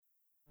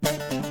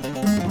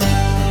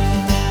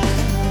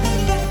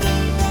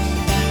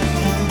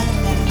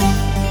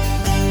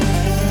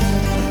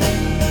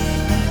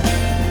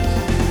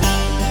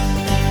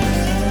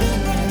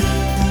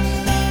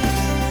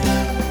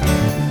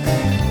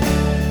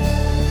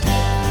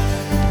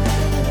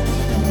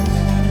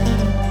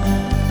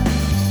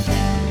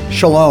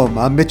Shalom,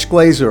 I'm Mitch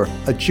Glaser,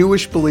 a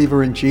Jewish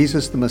believer in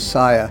Jesus the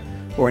Messiah,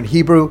 or in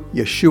Hebrew,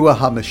 Yeshua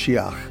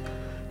HaMashiach.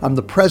 I'm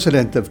the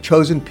president of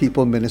Chosen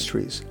People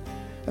Ministries,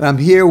 and I'm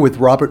here with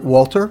Robert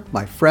Walter,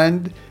 my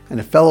friend and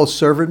a fellow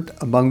servant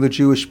among the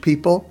Jewish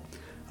people,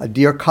 a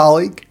dear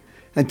colleague,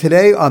 and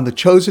today on The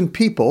Chosen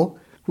People,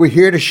 we're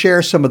here to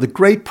share some of the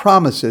great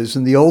promises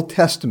in the Old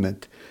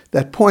Testament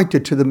that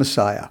pointed to the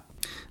Messiah.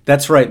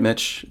 That's right,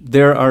 Mitch.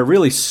 There are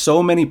really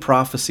so many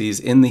prophecies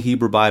in the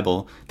Hebrew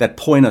Bible that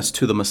point us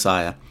to the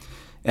Messiah.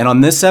 And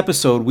on this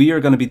episode, we are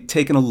going to be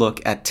taking a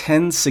look at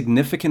 10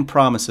 significant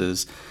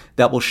promises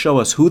that will show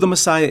us who the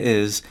Messiah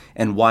is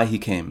and why he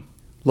came.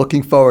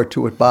 Looking forward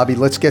to it, Bobby.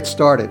 Let's get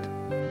started.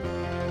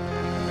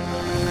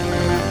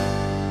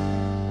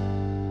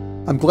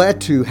 I'm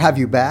glad to have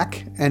you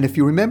back. And if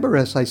you remember,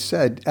 as I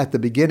said at the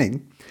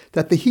beginning,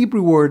 that the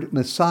Hebrew word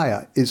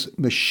Messiah is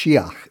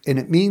Mashiach, and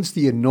it means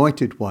the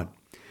anointed one.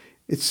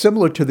 It's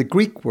similar to the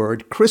Greek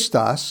word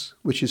Christos,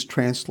 which is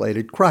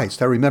translated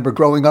Christ. I remember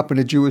growing up in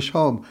a Jewish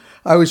home,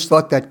 I always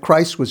thought that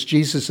Christ was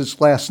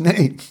Jesus' last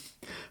name,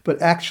 but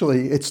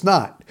actually it's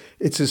not.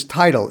 It's his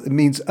title. It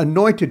means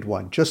anointed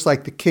one, just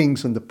like the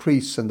kings and the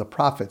priests and the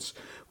prophets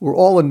were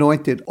all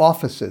anointed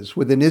offices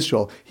within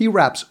Israel. He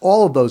wraps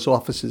all of those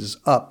offices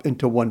up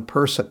into one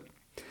person.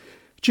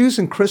 Jews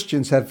and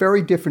Christians have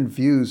very different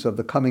views of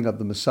the coming of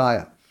the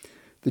Messiah.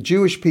 The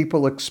Jewish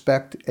people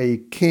expect a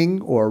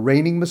king or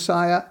reigning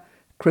Messiah.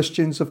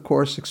 Christians, of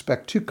course,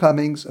 expect two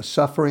comings, a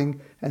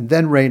suffering, and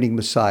then reigning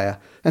Messiah.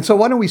 And so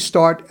why don't we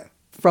start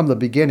from the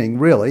beginning,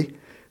 really,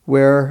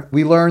 where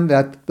we learn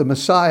that the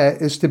Messiah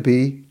is to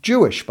be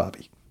Jewish,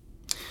 Bobby.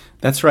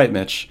 That's right,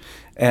 Mitch.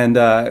 And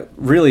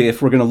really,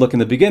 if we're going to look in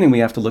the beginning, we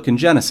have to look in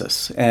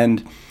Genesis.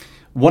 And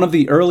one of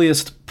the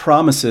earliest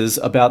promises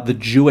about the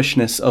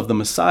Jewishness of the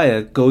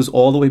Messiah goes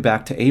all the way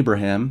back to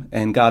Abraham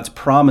and God's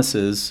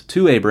promises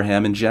to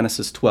Abraham in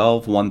Genesis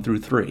 12, 1 through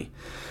 3.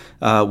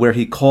 Where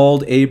he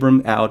called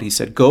Abram out. He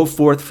said, "Go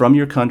forth from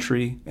your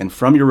country and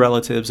from your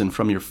relatives and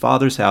from your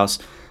father's house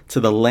to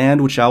the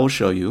land which I will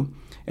show you,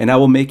 and I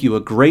will make you a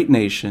great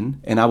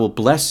nation, and I will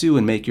bless you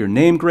and make your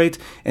name great,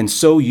 and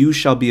so you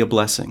shall be a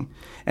blessing.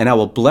 And I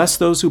will bless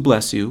those who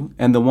bless you,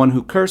 and the one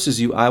who curses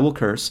you I will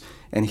curse."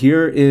 And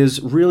here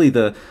is really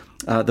the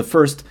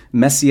first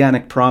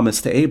messianic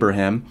promise to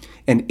Abraham,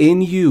 "And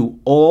in you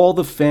all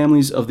the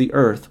families of the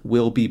earth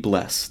will be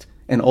blessed."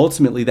 And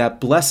ultimately, that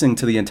blessing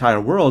to the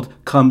entire world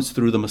comes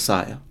through the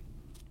Messiah.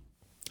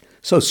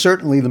 So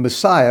certainly the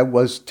Messiah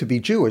was to be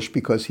Jewish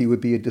because he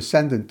would be a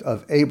descendant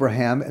of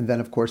Abraham and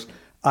then, of course,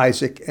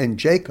 Isaac and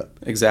Jacob.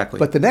 Exactly.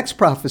 But the next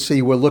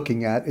prophecy we're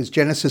looking at is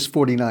Genesis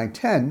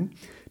 49:10,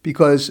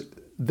 because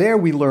there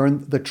we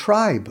learn the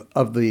tribe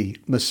of the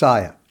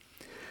Messiah.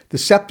 "The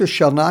scepter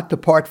shall not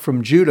depart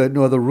from Judah,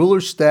 nor the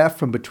ruler's staff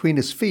from between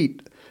his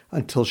feet,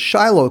 until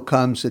Shiloh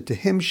comes, and to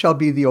him shall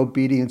be the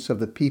obedience of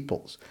the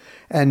peoples."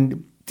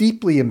 And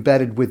deeply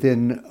embedded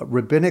within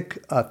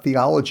rabbinic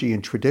theology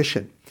and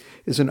tradition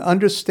is an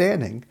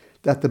understanding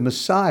that the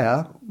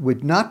Messiah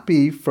would not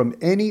be from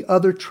any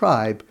other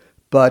tribe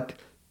but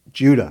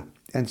Judah.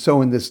 And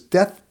so in this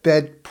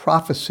deathbed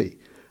prophecy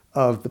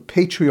of the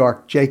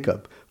patriarch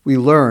Jacob, we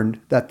learn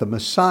that the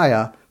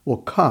Messiah will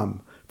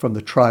come from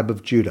the tribe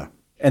of Judah.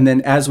 And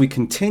then as we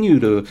continue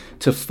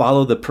to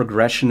follow the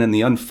progression and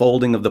the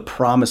unfolding of the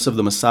promise of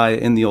the Messiah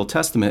in the Old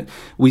Testament,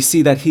 we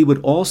see that he would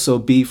also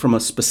be from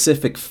a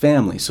specific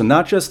family. So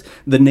not just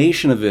the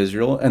nation of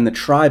Israel and the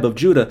tribe of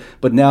Judah,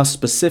 but now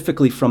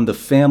specifically from the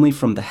family,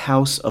 from the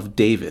house of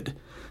David.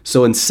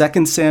 So in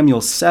 2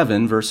 Samuel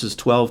 7, verses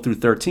 12 through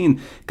 13,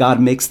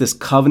 God makes this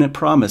covenant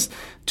promise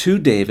to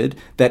David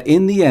that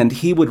in the end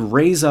he would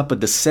raise up a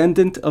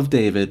descendant of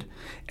David,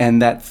 and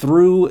that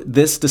through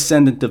this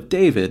descendant of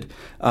David,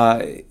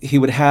 he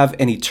would have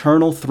an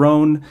eternal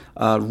throne,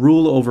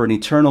 rule over an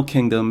eternal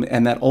kingdom,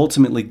 and that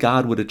ultimately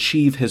God would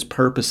achieve his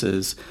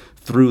purposes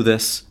through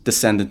this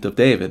descendant of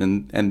David.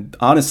 And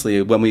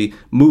honestly, when we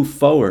move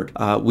forward,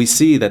 we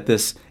see that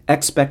this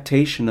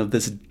expectation of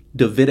this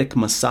Davidic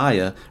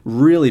Messiah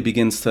really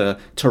begins to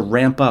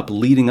ramp up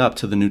leading up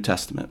to the New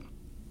Testament.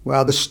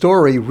 Wow, the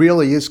story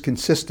really is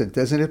consistent,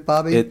 isn't it,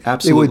 Bobby? It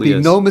absolutely There would be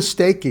is. no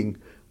mistaking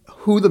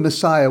who the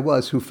Messiah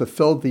was who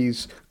fulfilled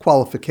these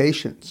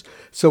qualifications.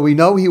 So we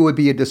know he would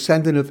be a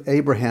descendant of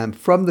Abraham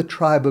from the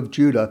tribe of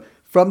Judah,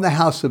 from the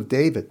house of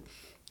David.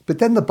 But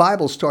then the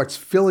Bible starts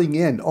filling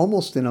in,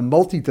 almost in a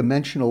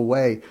multidimensional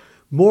way,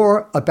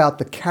 more about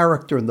the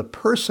character and the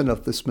person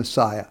of this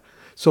Messiah.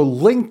 So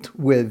linked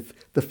with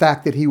the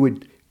fact that he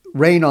would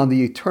reign on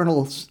the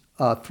eternal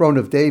throne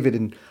of David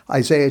in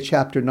Isaiah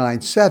chapter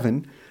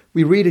 9:7,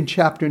 we read in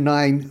chapter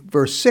 9,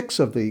 verse 6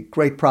 of the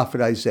great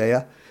prophet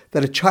Isaiah,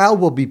 that a child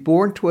will be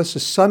born to us, a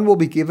son will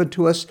be given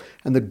to us,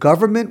 and the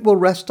government will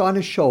rest on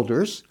his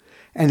shoulders,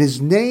 and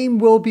his name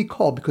will be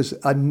called, because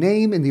a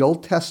name in the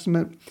Old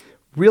Testament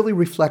really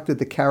reflected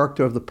the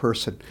character of the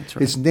person. That's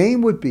right. His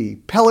name would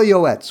be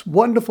Pele-Yoetz,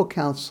 Wonderful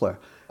Counselor,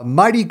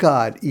 Mighty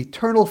God,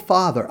 Eternal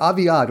Father,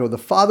 Aviad, or the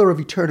Father of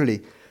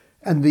Eternity,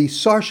 and the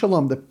Sar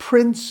Shalom, the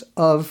Prince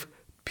of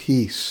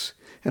Peace.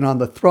 and on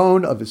the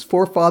throne of his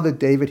forefather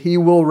David, he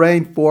will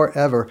reign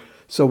forever.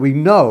 So we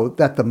know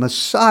that the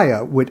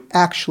Messiah would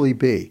actually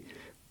be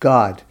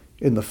God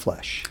in the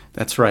flesh.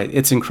 That's right.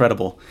 It's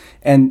incredible.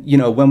 And,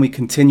 when we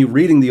continue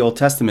reading the Old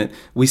Testament,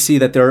 we see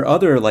that there are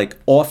other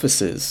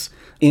offices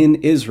in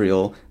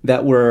Israel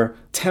that were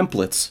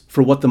templates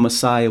for what the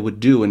Messiah would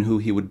do and who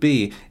he would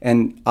be.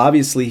 And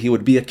obviously he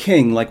would be a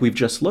king like we've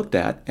just looked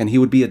at, and he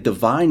would be a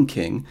divine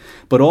king,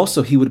 but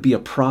also he would be a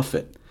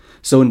prophet.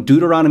 So in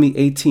Deuteronomy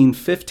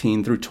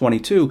 18:15 through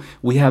 22,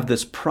 we have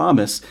this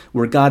promise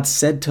where God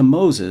said to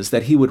Moses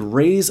that he would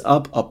raise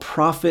up a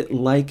prophet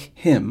like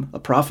him, a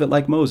prophet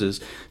like Moses,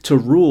 to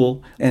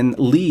rule and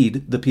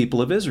lead the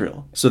people of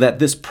Israel. So that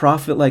this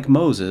prophet like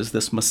Moses,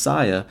 this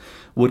Messiah,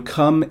 would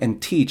come and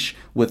teach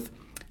with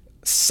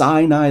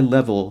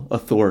Sinai-level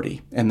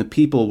authority, and the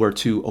people were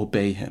to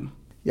obey him.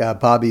 Yeah,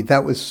 Bobby,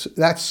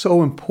 that's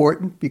so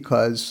important,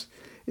 because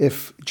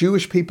if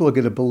Jewish people are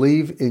going to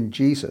believe in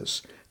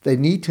Jesus, they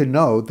need to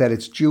know that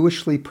it's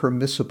Jewishly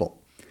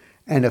permissible.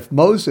 And if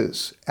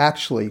Moses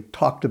actually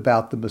talked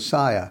about the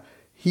Messiah,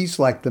 he's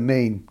like the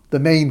main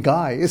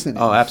guy, isn't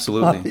he? Oh,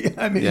 absolutely.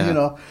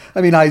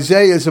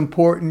 Isaiah is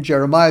important,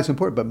 Jeremiah is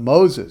important, but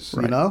Moses,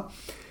 right.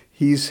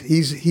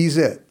 He's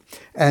it.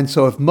 And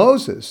so if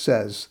Moses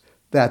says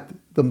that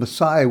the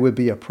Messiah would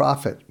be a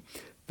prophet,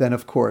 then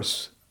of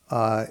course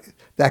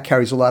that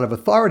carries a lot of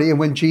authority. And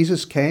when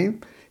Jesus came,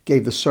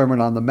 gave the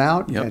Sermon on the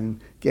Mount, yep.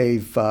 and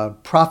gave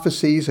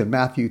prophecies in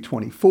Matthew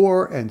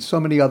 24 and so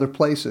many other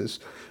places,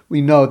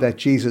 we know that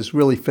Jesus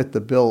really fit the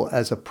bill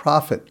as a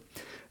prophet.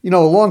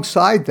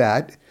 Alongside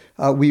that,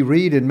 we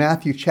read in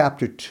Matthew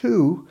chapter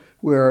 2,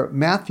 where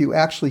Matthew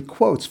actually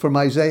quotes from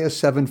Isaiah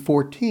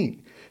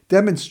 7:14,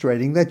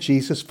 demonstrating that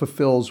Jesus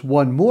fulfills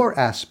one more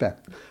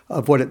aspect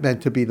of what it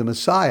meant to be the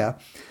Messiah.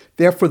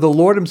 Therefore, the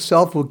Lord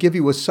himself will give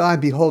you a sign.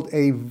 Behold,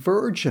 a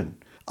virgin.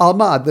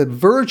 Alma, the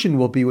virgin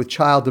will be with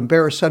child and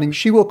bear a son, and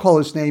she will call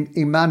his name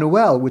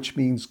Emmanuel, which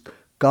means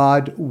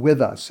God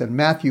with us. And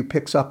Matthew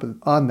picks up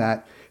on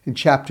that in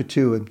chapter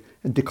 2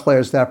 and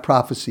declares that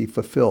prophecy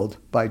fulfilled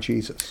by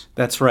Jesus.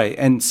 That's right.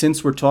 And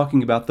since we're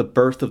talking about the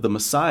birth of the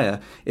Messiah,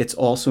 it's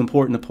also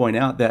important to point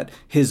out that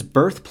his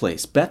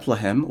birthplace,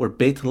 Bethlehem, or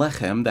Beit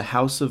Lechem, the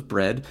house of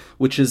bread,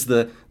 which is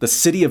the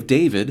city of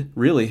David,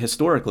 really,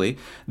 historically,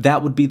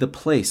 that would be the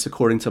place,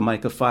 according to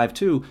Micah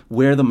 5:2,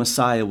 where the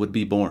Messiah would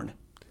be born.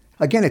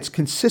 Again, it's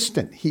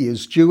consistent. He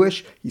is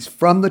Jewish. He's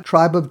from the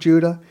tribe of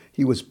Judah.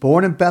 He was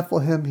born in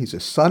Bethlehem. He's a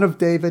son of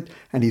David,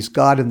 and he's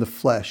God in the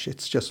flesh.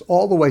 It's just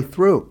all the way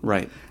through.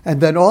 Right.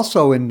 And then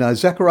also in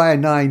Zechariah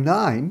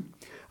 9:9,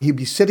 he'd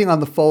be sitting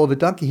on the foal of a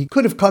donkey. He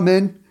could have come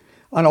in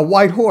on a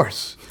white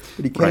horse,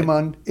 but he came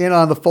in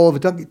on the foal of a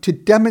donkey to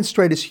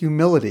demonstrate his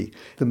humility.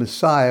 The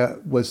Messiah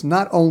was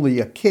not only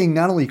a king,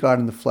 not only God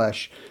in the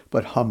flesh,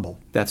 but humble.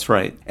 That's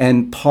right.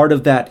 And part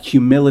of that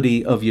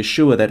humility of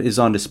Yeshua that is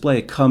on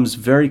display comes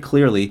very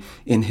clearly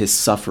in his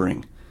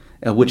suffering,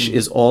 which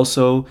is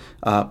also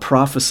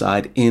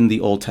prophesied in the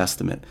Old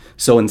Testament.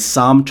 So in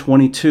Psalm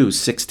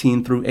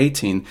 22:16 through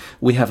 18,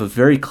 we have a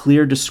very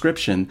clear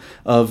description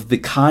of the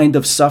kind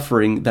of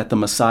suffering that the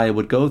Messiah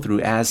would go through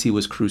as he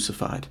was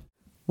crucified.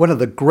 One of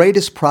the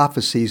greatest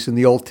prophecies in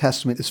the Old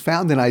Testament is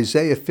found in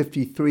Isaiah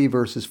 53,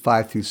 verses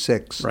 5 through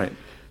 6. Right.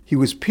 He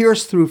was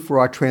pierced through for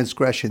our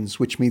transgressions,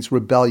 which means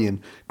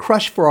rebellion,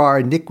 crushed for our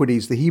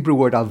iniquities, the Hebrew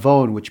word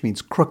avon, which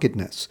means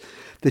crookedness.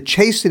 The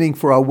chastening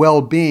for our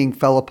well-being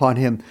fell upon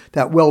him.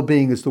 That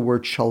well-being is the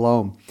word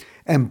shalom.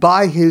 And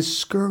by his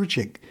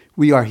scourging,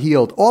 we are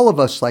healed. All of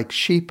us, like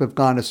sheep, have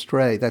gone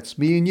astray. That's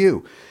me and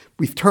you.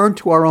 We've turned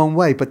to our own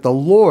way, but the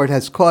Lord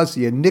has caused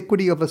the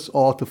iniquity of us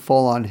all to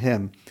fall on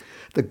him.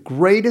 The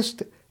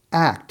greatest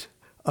act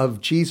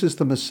of Jesus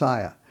the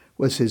Messiah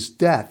was his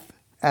death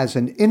as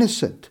an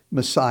innocent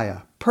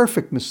Messiah,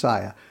 perfect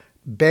Messiah,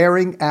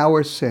 bearing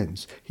our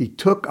sins. He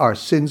took our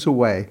sins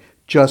away,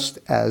 just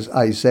as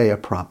Isaiah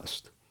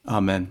promised.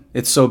 Amen.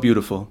 It's so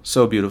beautiful,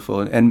 so beautiful.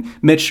 And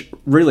Mitch,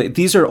 really,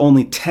 these are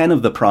only 10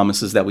 of the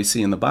promises that we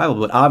see in the Bible,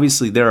 but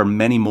obviously there are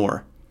many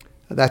more.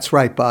 That's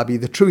right, Bobby.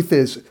 The truth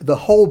is, the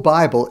whole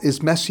Bible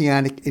is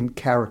messianic in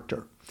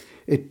character.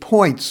 It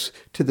points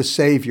to the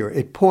Savior.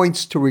 It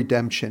points to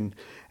redemption.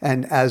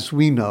 And as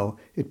we know,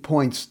 it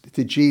points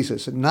to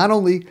Jesus. And not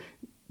only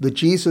the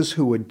Jesus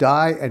who would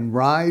die and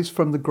rise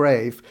from the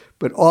grave,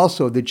 but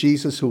also the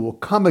Jesus who will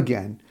come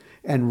again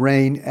and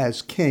reign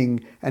as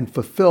king and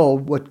fulfill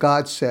what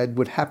God said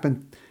would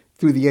happen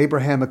through the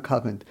Abrahamic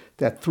covenant,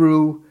 that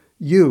through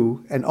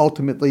you and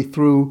ultimately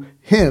through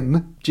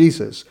him,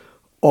 Jesus,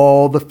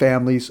 all the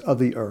families of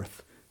the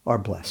earth are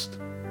blessed.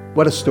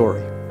 What a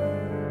story.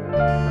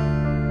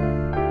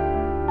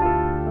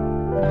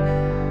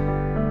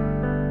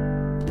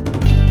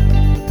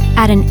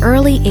 At an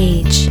early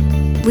age,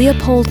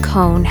 Leopold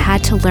Kohn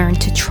had to learn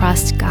to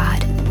trust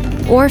God.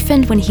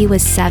 Orphaned when he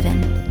was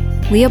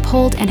 7,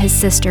 Leopold and his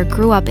sister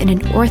grew up in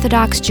an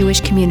Orthodox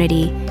Jewish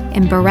community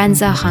in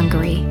Berenza,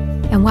 Hungary.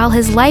 And while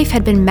his life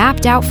had been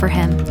mapped out for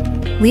him,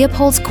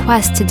 Leopold's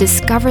quest to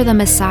discover the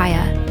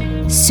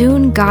Messiah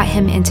soon got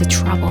him into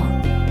trouble.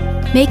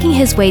 Making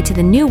his way to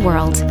the New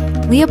World,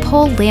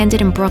 Leopold landed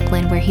in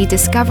Brooklyn where he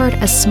discovered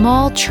a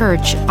small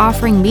church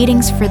offering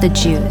meetings for the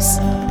Jews.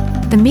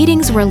 The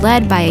meetings were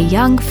led by a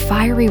young,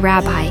 fiery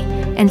rabbi,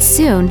 and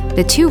soon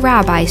the two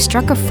rabbis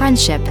struck a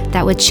friendship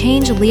that would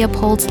change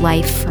Leopold's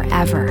life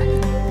forever.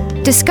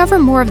 Discover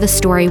more of the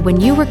story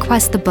when you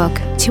request the book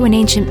To an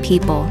Ancient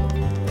People.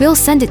 We'll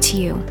send it to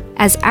you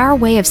as our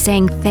way of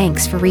saying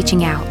thanks for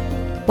reaching out.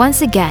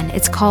 Once again,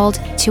 it's called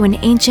To an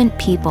Ancient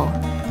People,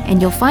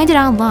 and you'll find it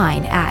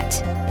online at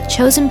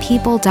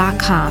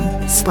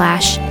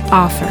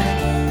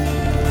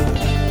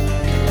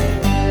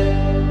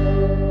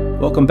chosenpeople.com/offer.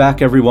 Welcome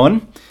back,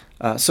 everyone.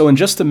 So in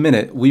just a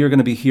minute, we are going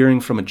to be hearing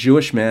from a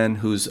Jewish man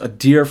who's a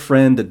dear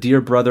friend, a dear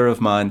brother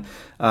of mine,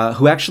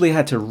 who actually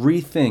had to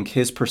rethink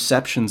his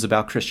perceptions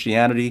about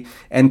Christianity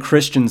and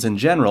Christians in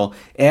general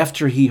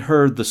after he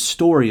heard the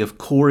story of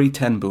Corrie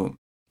ten Boom.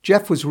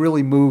 Jeff was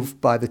really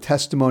moved by the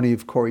testimony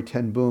of Corrie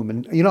ten Boom.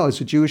 And, as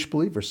a Jewish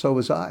believer, so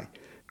was I.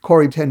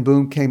 Corrie ten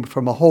Boom came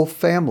from a whole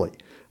family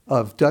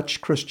of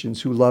Dutch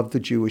Christians who loved the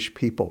Jewish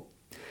people.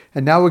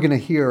 And now we're going to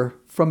hear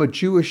from a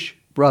Jewish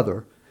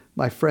brother,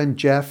 my friend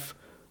Jeff,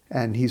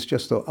 and he's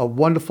just a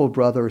wonderful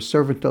brother, a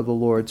servant of the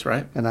Lord. That's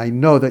right. And I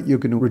know that you're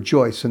going to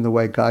rejoice in the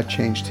way God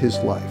changed his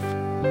life.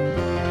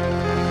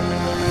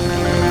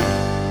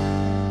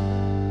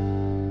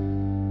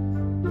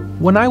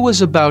 When I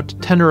was about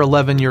 10 or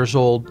 11 years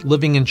old,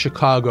 living in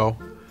Chicago,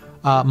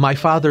 my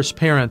father's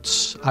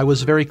parents, I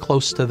was very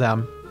close to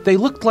them. They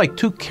looked like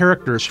two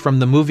characters from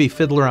the movie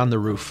Fiddler on the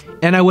Roof.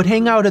 And I would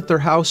hang out at their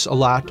house a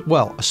lot,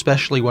 well,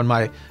 especially when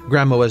my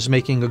grandma was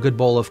making a good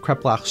bowl of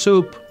kreplach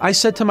soup. I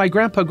said to my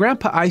grandpa,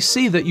 "Grandpa, I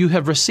see that you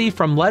have received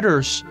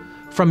letters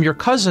from your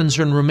cousins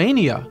in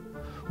Romania.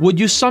 Would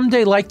you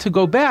someday like to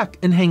go back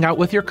and hang out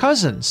with your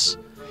cousins?"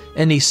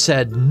 And he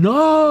said,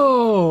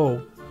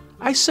 "No."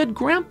 I said,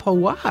 "Grandpa,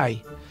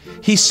 why?"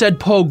 He said,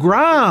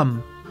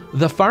 "Pogrom."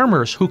 The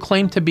farmers who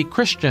claimed to be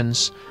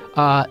Christians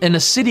in a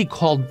city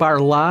called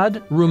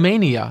Barlad,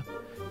 Romania,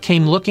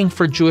 came looking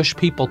for Jewish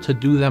people to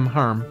do them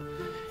harm.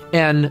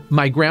 And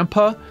my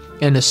grandpa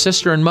and his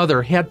sister and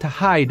mother had to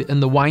hide in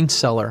the wine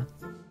cellar.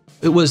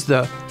 It was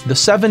the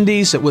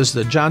 70s, it was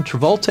the John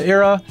Travolta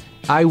era.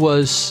 I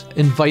was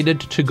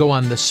invited to go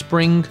on the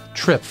spring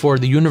trip for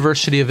the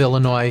University of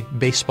Illinois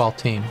baseball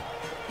team.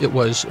 It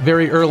was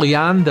very early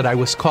on that I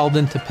was called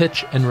in to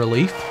pitch in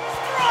relief.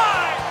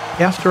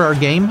 After our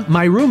game,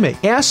 my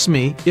roommate asked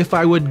me if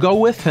I would go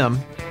with him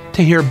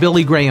to hear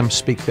Billy Graham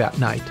speak that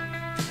night.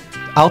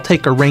 I'll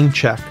take a rain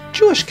check.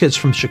 Jewish kids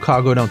from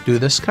Chicago don't do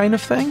this kind of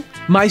thing.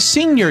 My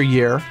senior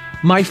year,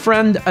 my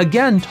friend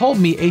again told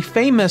me a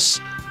famous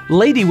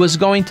lady was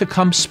going to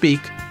come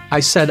speak.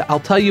 I said, "I'll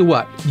tell you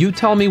what, you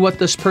tell me what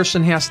this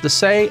person has to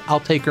say, I'll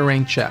take a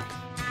rain check."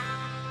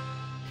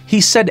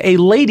 He said a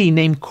lady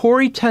named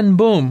Corrie ten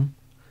Boom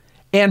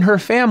and her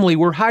family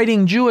were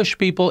hiding Jewish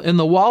people in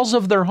the walls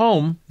of their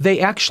home. They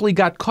actually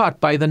got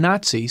caught by the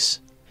Nazis.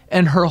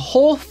 And her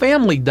whole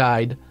family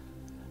died,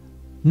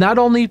 not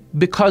only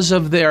because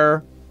of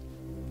their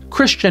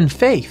Christian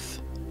faith,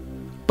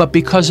 but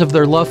because of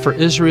their love for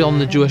Israel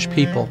and the Jewish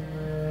people.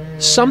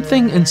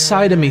 Something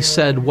inside of me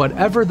said,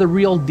 whatever the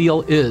real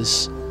deal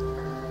is,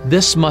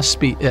 this must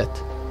be it.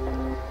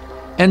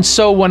 And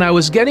so when I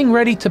was getting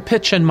ready to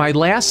pitch in my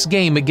last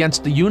game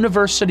against the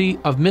University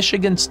of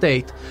Michigan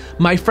State,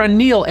 my friend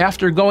Neil,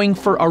 after going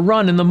for a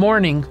run in the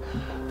morning,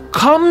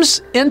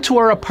 comes into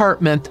our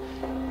apartment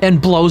and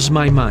blows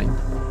my mind.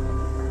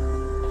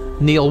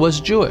 Neil was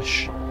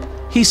Jewish.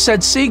 He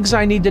said, "Siegs,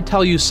 I need to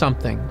tell you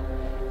something.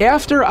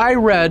 After I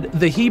read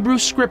the Hebrew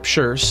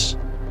scriptures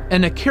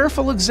and a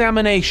careful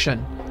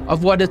examination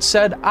of what it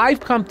said, I've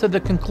come to the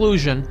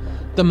conclusion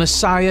the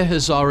Messiah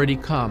has already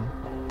come."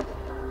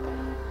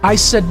 I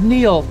said,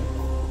 "Neil,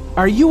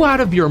 are you out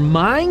of your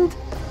mind?"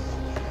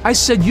 I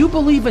said, "You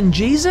believe in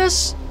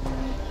Jesus?"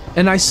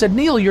 And I said,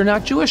 "Neil, you're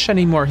not Jewish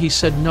anymore." He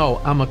said,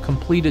 "No, I'm a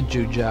completed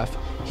Jew, Jeff."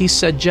 He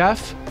said,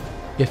 "Jeff,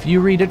 if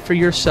you read it for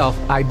yourself,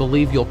 I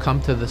believe you'll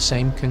come to the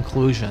same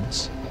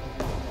conclusions."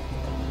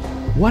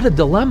 What a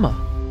dilemma.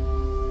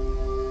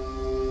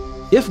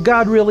 If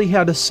God really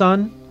had a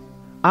son,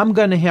 I'm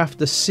going to have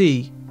to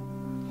see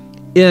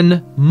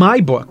in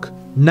my book,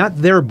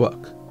 not their book.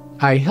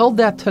 I held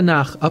that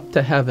Tanakh up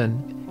to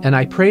heaven and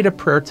I prayed a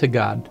prayer to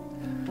God.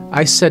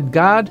 I said,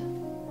 "God,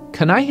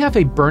 can I have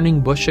a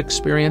burning bush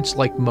experience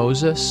like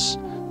Moses?"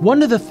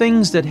 One of the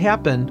things that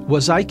happened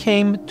was I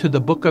came to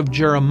the book of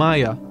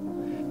Jeremiah,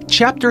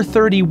 chapter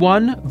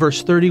 31,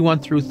 verse 31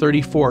 through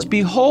 34.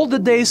 "Behold, the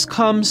days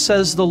come,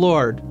 says the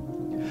Lord,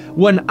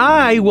 when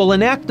I will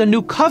enact a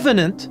new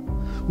covenant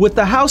with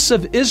the house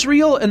of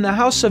Israel and the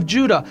house of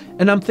Judah."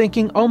 And I'm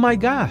thinking, oh my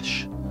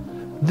gosh,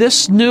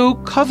 this new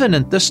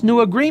covenant, this new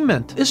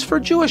agreement is for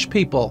Jewish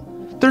people.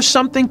 There's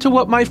something to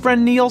what my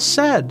friend Neil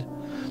said.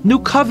 New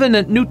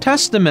covenant, New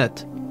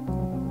Testament.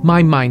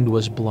 My mind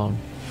was blown.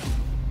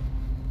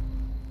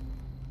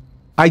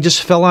 I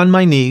just fell on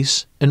my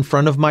knees in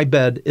front of my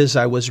bed as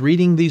I was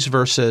reading these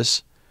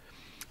verses,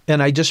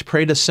 and I just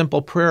prayed a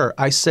simple prayer.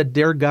 I said,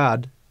 "Dear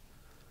God,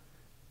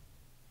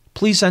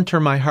 please enter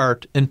my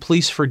heart and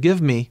please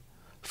forgive me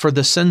for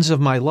the sins of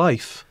my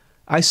life.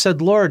 I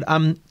said, Lord,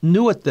 I'm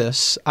new at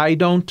this. I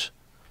don't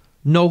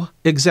know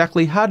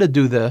exactly how to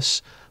do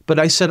this, but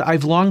I said,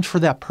 I've longed for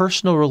that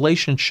personal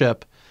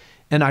relationship,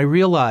 and I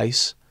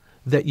realize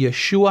that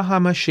Yeshua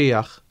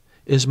HaMashiach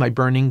is my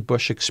burning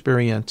bush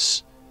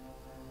experience.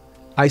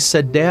 I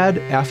said, Dad,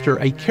 after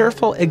a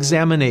careful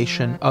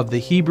examination of the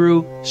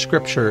Hebrew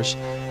Scriptures,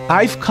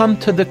 I've come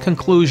to the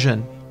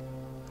conclusion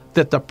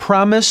that the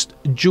promised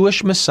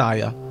Jewish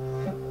Messiah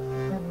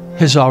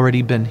has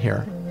already been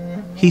here.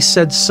 He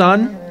said,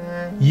 Son,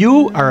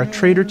 you are a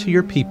traitor to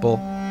your people.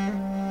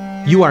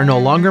 You are no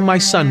longer my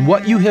son.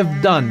 What you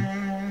have done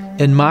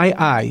in my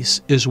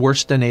eyes is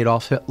worse than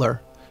Adolf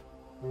Hitler.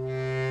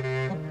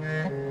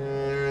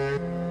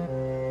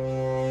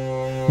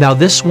 Now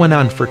this went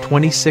on for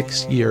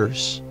 26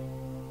 years,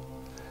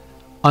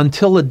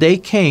 until a day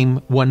came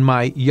when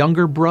my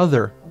younger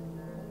brother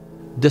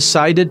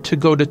decided to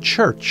go to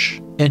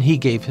church, and he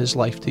gave his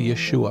life to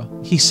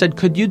Yeshua. He said,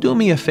 could you do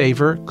me a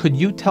favor? Could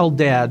you tell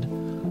Dad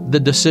the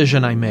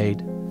decision I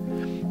made?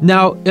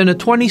 Now, in a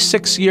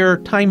 26-year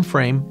time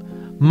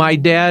frame, my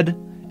dad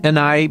and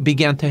I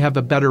began to have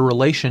a better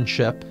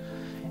relationship.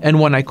 And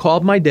when I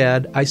called my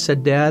dad, I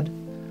said, Dad,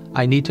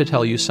 I need to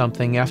tell you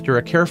something. After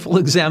a careful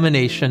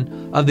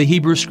examination of the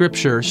Hebrew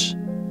Scriptures,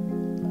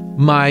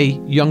 my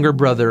younger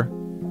brother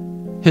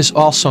has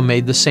also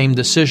made the same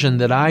decision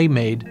that I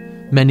made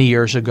many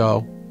years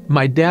ago.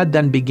 My dad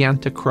then began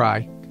to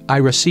cry. I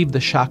received the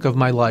shock of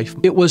my life.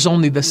 It was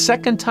only the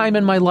second time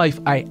in my life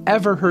I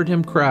ever heard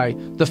him cry.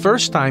 The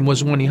first time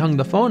was when he hung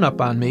the phone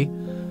up on me,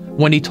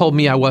 when he told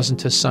me I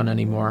wasn't his son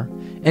anymore.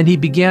 And he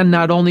began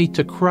not only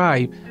to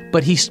cry,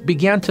 but he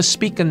began to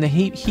speak in the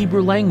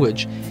Hebrew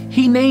language.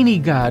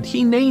 Hineni, God,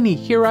 Hineni,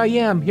 here I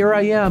am, here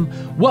I am.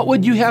 What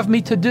would you have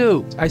me to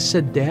do? I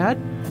said, Dad,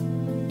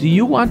 do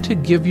you want to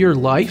give your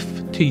life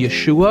to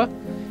Yeshua?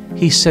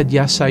 He said,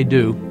 yes, I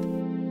do.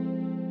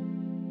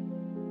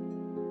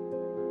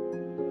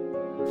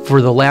 For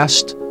the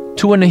last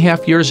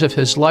 2.5 years of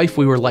his life,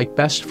 we were like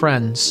best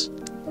friends.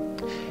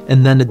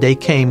 And then a day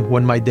came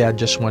when my dad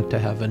just went to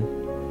heaven.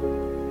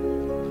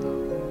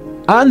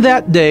 On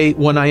that day,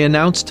 when I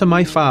announced to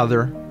my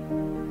father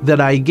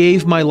that I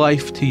gave my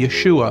life to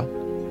Yeshua,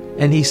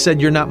 and he said,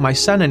 you're not my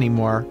son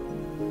anymore,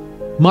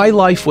 my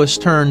life was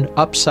turned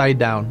upside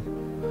down.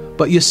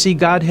 But you see,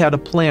 God had a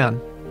plan.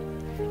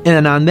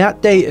 And on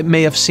that day, it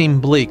may have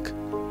seemed bleak,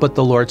 but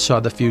the Lord saw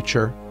the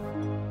future.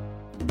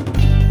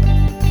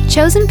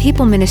 Chosen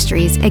People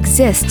Ministries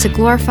exists to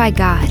glorify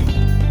God,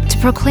 to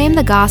proclaim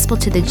the gospel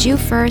to the Jew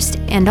first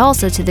and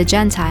also to the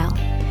Gentile,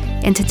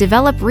 and to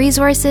develop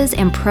resources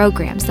and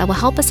programs that will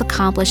help us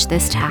accomplish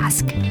this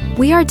task.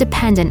 We are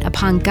dependent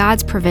upon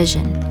God's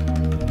provision,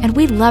 and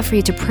we'd love for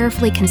you to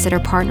prayerfully consider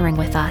partnering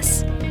with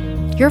us.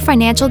 Your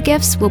financial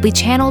gifts will be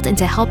channeled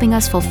into helping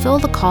us fulfill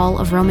the call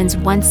of Romans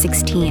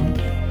 1:16.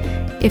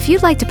 If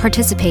you'd like to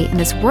participate in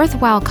this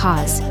worthwhile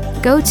cause,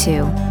 go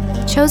to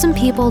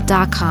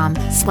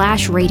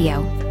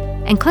chosenpeople.com/radio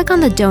and click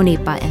on the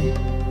donate button.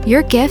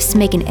 Your gifts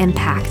make an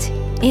impact,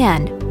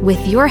 and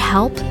with your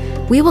help,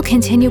 we will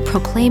continue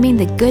proclaiming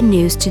the good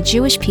news to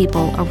Jewish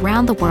people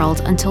around the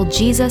world until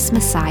Jesus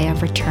Messiah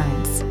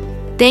returns.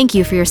 Thank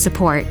you for your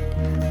support.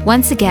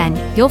 Once again,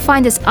 you'll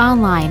find us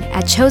online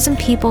at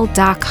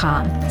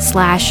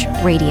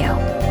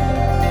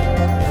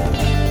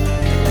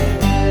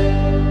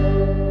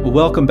chosenpeople.com/radio.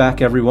 Welcome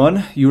back,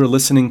 everyone. You are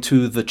listening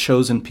to The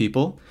Chosen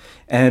People.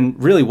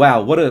 And really,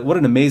 wow, what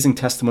an amazing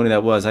testimony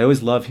that was. I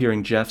always love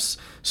hearing Jeff's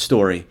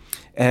story.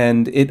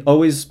 And it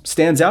always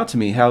stands out to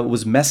me how it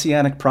was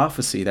messianic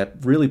prophecy that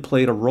really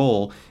played a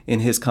role in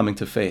his coming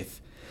to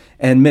faith.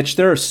 And Mitch,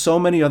 there are so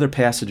many other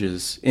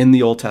passages in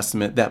the Old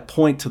Testament that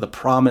point to the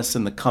promise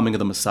and the coming of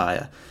the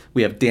Messiah.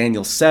 We have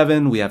Daniel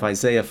 7, we have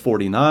Isaiah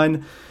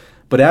 49.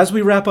 But as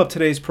we wrap up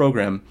today's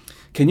program,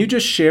 can you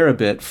just share a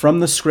bit from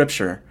the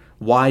scripture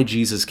why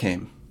Jesus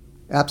came?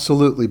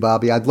 Absolutely,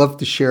 Bobby. I'd love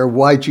to share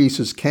why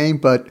Jesus came,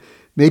 but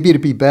maybe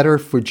it'd be better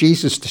for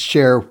Jesus to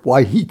share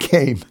why he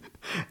came.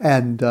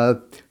 And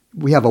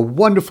we have a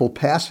wonderful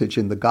passage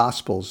in the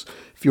Gospels.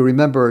 If you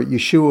remember,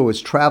 Yeshua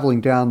was traveling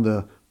down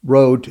the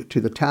road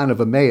to the town of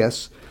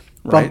Emmaus,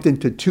 bumped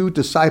into two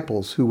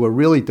disciples who were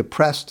really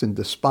depressed and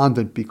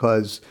despondent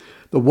because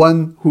the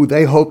one who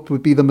they hoped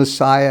would be the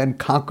Messiah and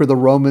conquer the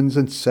Romans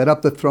and set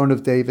up the throne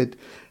of David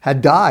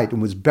had died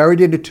and was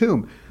buried in a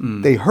tomb.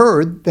 They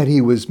heard that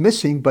he was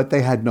missing, but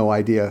they had no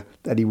idea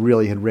that he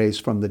really had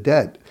raised from the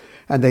dead.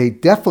 And they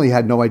definitely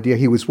had no idea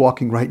he was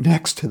walking right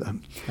next to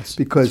them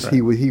because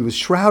he was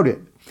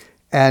shrouded.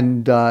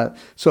 And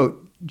so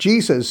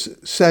Jesus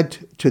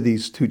said to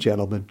these two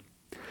gentlemen,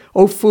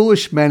 "O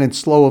foolish men and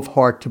slow of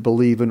heart to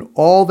believe in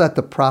all that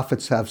the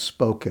prophets have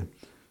spoken.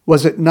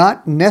 Was it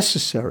not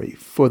necessary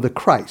for the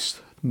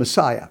Christ,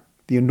 Messiah,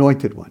 the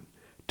Anointed One,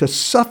 to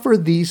suffer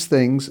these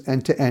things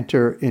and to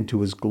enter into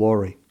his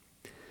glory?"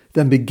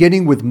 Then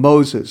beginning with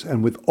Moses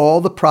and with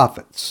all the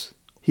prophets,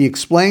 he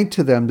explained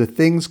to them the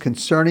things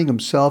concerning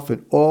himself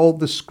in all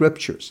the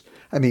scriptures.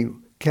 I mean,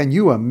 can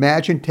you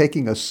imagine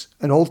taking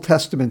an Old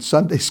Testament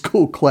Sunday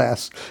school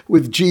class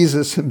with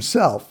Jesus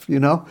himself,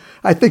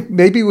 I think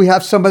maybe we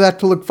have some of that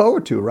to look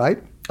forward to,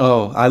 right?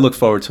 Oh, I look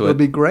forward to it. It'll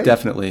be great.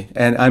 Definitely.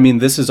 And I mean,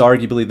 this is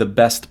arguably the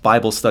best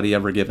Bible study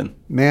ever given.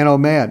 Man, oh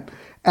man.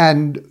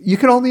 And you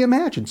can only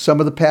imagine some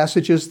of the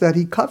passages that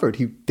he covered.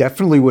 He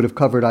definitely would have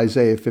covered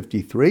Isaiah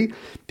 53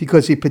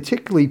 because he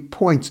particularly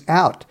points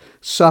out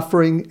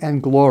suffering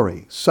and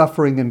glory,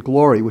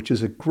 which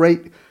is a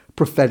great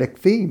prophetic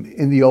theme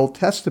in the Old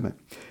Testament.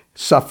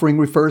 Suffering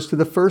refers to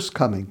the first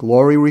coming.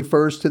 Glory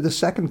refers to the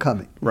second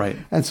coming. Right.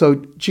 And so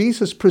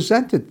Jesus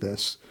presented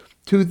this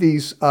to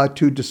these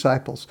two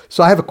disciples.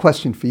 So I have a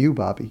question for you,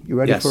 Bobby. You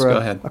ready yes, for go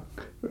ahead.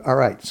 All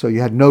right. So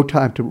you had no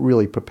time to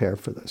really prepare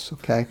for this,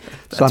 okay? So I'm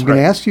That's going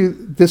to right. ask you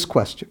this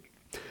question.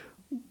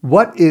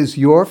 What is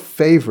your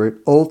favorite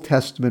Old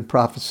Testament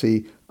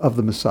prophecy of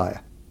the Messiah?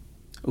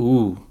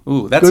 Ooh,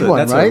 that's Good one,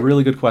 that's right? a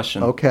really good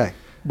question. Okay.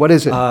 What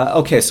is it?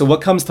 Okay, so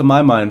what comes to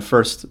my mind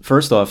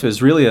first off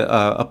is really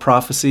a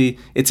prophecy.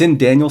 It's in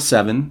Daniel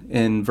 7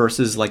 in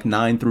verses like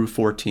 9 through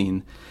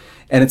 14.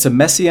 And it's a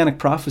messianic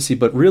prophecy,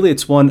 but really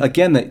it's one,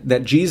 again,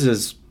 that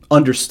Jesus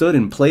understood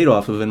and played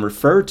off of and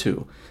referred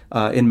to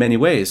in many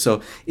ways.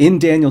 So in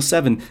Daniel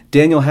 7,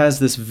 Daniel has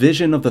this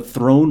vision of the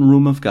throne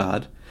room of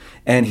God,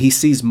 and he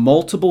sees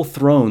multiple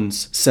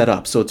thrones set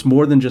up. So it's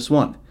more than just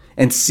one.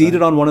 And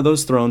seated on one of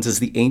those thrones is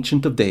the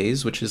Ancient of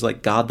Days, which is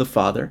like God the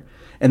Father.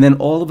 And then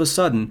all of a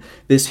sudden,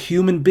 this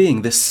human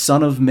being, this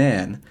Son of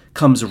Man,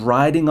 comes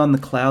riding on the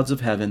clouds of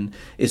heaven,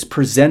 is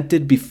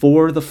presented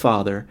before the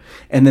Father,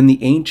 and then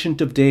the Ancient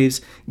of Days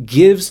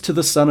gives to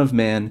the Son of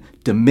Man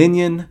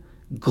dominion,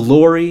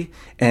 glory,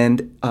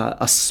 and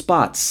a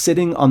spot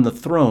sitting on the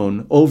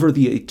throne over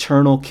the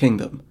eternal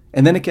kingdom.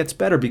 And then it gets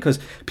better because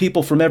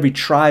people from every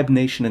tribe,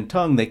 nation, and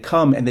tongue, they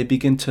come and they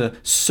begin to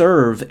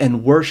serve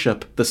and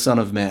worship the Son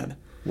of Man.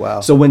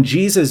 Wow. So when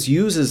Jesus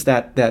uses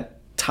that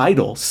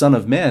title, Son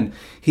of Man,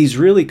 he's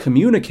really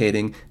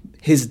communicating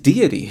his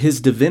deity,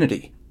 his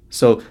divinity.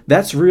 So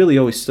that's really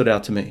always stood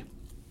out to me.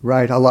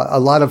 Right. A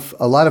lot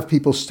of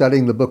people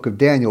studying the book of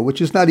Daniel,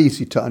 which is not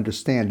easy to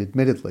understand,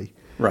 admittedly.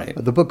 Right.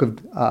 The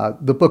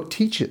book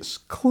teaches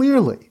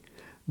clearly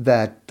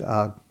that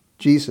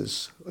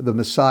Jesus, the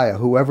Messiah,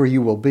 whoever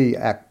you will be,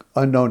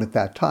 unknown at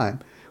that time,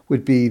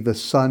 would be the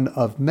Son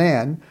of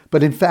Man.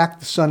 But in fact,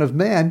 the Son of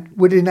Man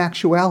would in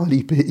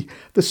actuality be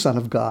the Son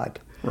of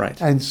God.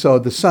 Right. And so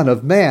the Son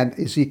of Man,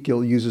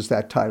 Ezekiel uses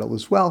that title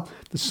as well.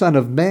 The Son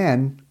of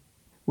Man,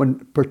 when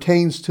it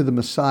pertains to the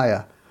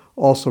Messiah,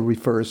 also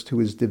refers to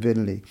his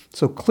divinity.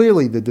 So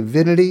clearly the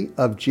divinity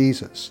of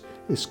Jesus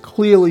is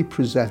clearly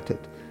presented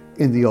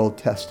in the Old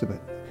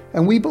Testament.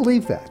 And we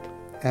believe that.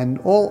 And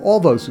all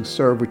those who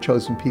serve with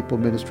Chosen People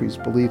Ministries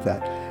believe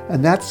that.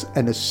 And that's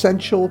an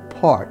essential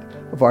part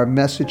of our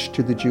message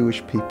to the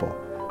Jewish people,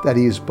 that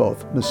he is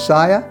both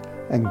Messiah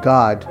and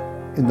God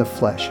in the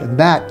flesh. And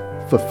that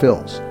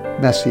fulfills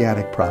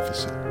messianic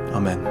prophecy.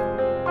 Amen.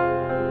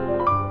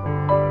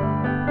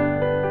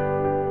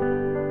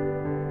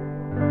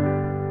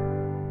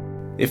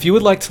 If you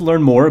would like to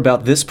learn more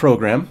about this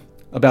program,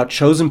 about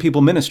Chosen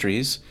People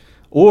Ministries,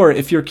 or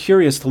if you're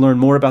curious to learn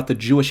more about the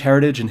Jewish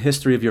heritage and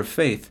history of your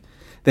faith,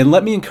 then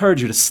let me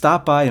encourage you to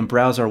stop by and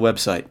browse our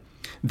website.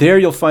 There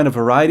you'll find a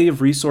variety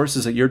of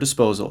resources at your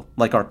disposal,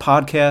 like our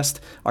podcast,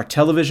 our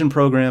television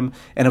program,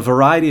 and a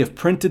variety of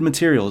printed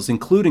materials,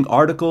 including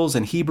articles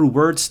and Hebrew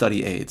word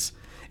study aids.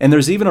 And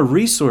there's even a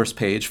resource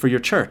page for your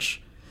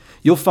church.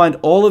 You'll find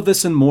all of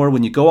this and more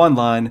when you go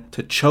online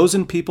to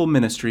Chosen People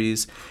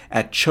Ministries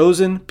at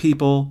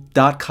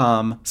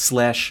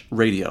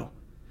chosenpeople.com/radio.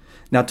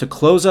 Now to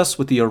close us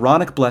with the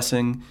Aaronic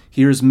blessing,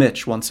 here's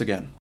Mitch once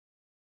again.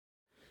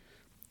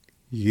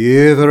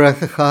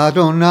 Yivrech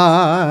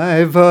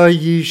Adonai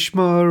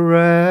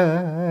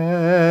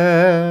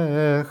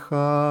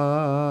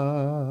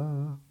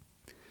v'yishmerecha.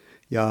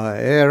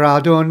 Ya'er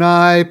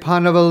Adonai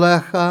panav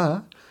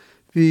alecha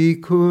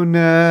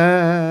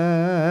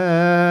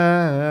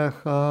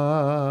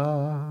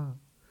v'yikunecha.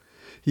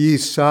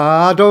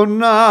 Yisa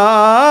Adonai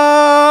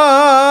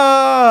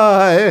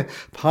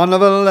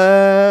panav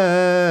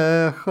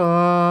alecha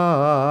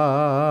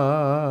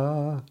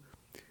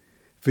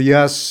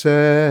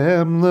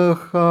v'yasem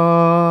lecha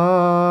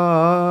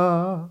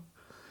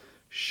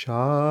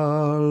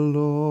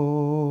shalom.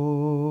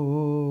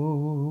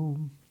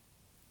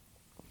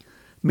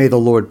 May the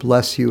Lord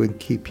bless you and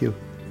keep you.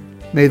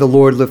 May the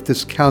Lord lift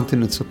his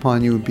countenance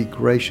upon you and be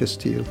gracious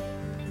to you.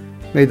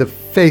 May the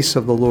face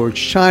of the Lord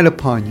shine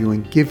upon you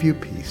and give you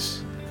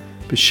peace.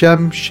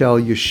 B'Shem Shel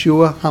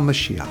Yeshua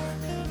HaMashiach,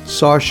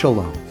 Sar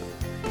Shalom.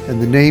 In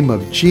the name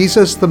of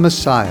Jesus the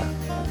Messiah,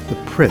 the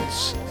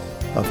Prince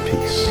of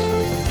Peace.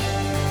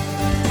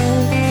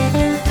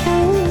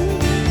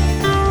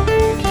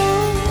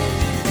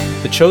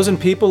 The Chosen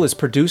People is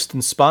produced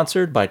and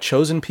sponsored by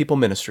Chosen People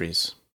Ministries.